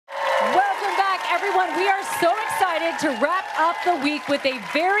Welcome back, everyone. We are so excited to wrap up the week with a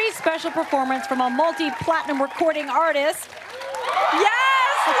very special performance from a multi-platinum recording artist.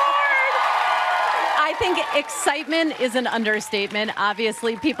 Yes, Lorde! I think excitement is an understatement.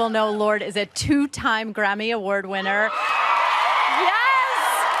 Obviously, people know Lorde is a 2-time Grammy Award winner.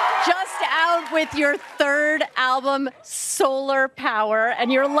 Yes! Just out with your 3rd album, Solar Power, and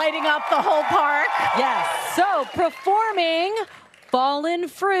you're lighting up the whole park. Yes. So, performing Fallen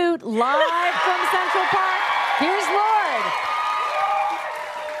Fruit live from Central Park, here's Lorde.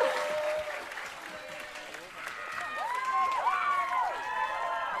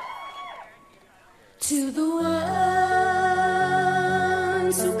 To the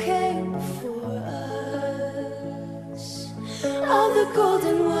ones who came before us, all the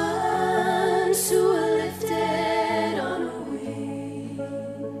golden ones who were lifted on a wing,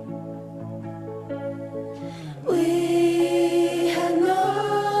 we had no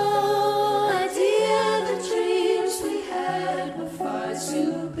idea the dreams we had were far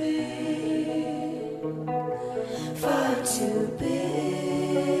too big, far too big.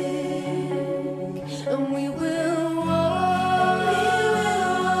 And we will walk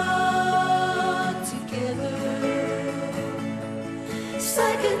together,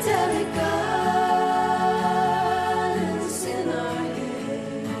 psychedelic gardens in our head,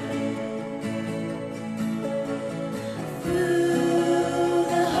 through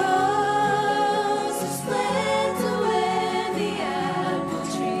the halls of splendor where the apple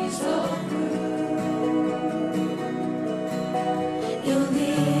trees all grew. You'll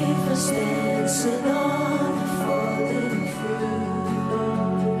leave us dancing on the fallen fruit,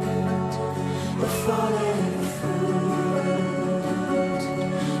 the fallen fruit,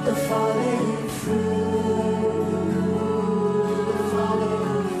 the fallen fruit, the fallen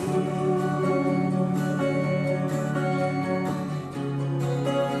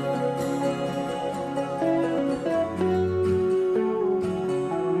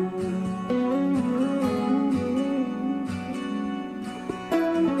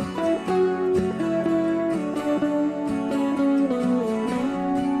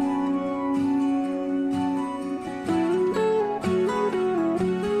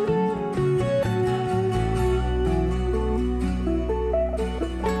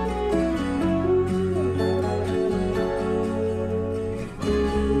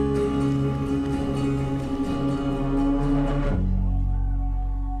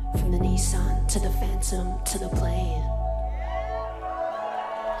to the phantom, to the plane.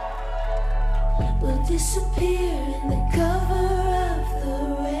 We'll disappear in the cover of the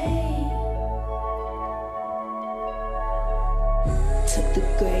rain. Took the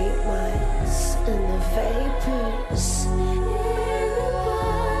great minds and the vapors in the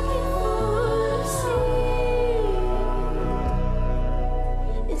pocket for a sea.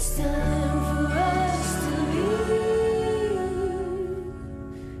 It's time for us to leave,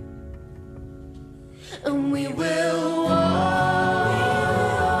 and we will walk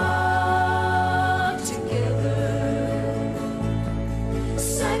together,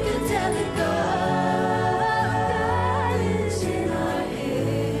 psychedelic gardens in our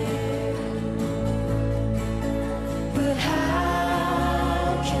head. But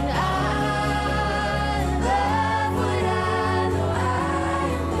how can I love what I know I'm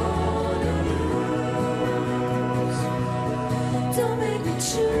gonna lose? Don't make me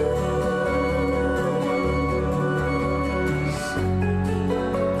choose.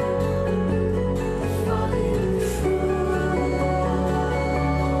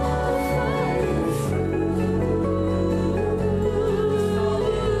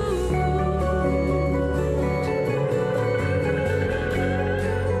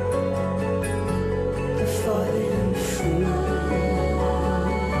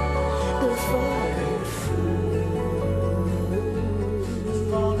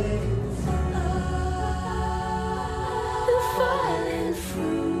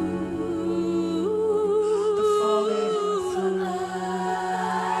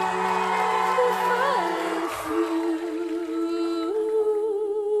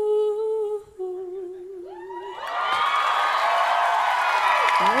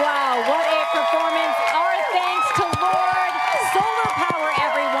 Wow, what a performance. Our thanks to Lorde. Solar Power,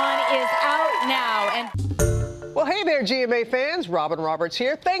 everyone, is out now. And well, hey there, GMA fans. Robin Roberts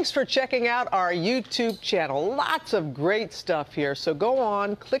here. Thanks for checking out our YouTube channel. Lots of great stuff here. So go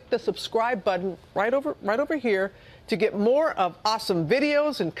on, click the subscribe button right over here to get more of awesome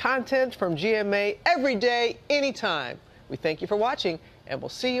videos and content from GMA every day, anytime. We thank you for watching, and we'll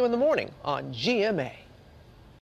see you in the morning on GMA.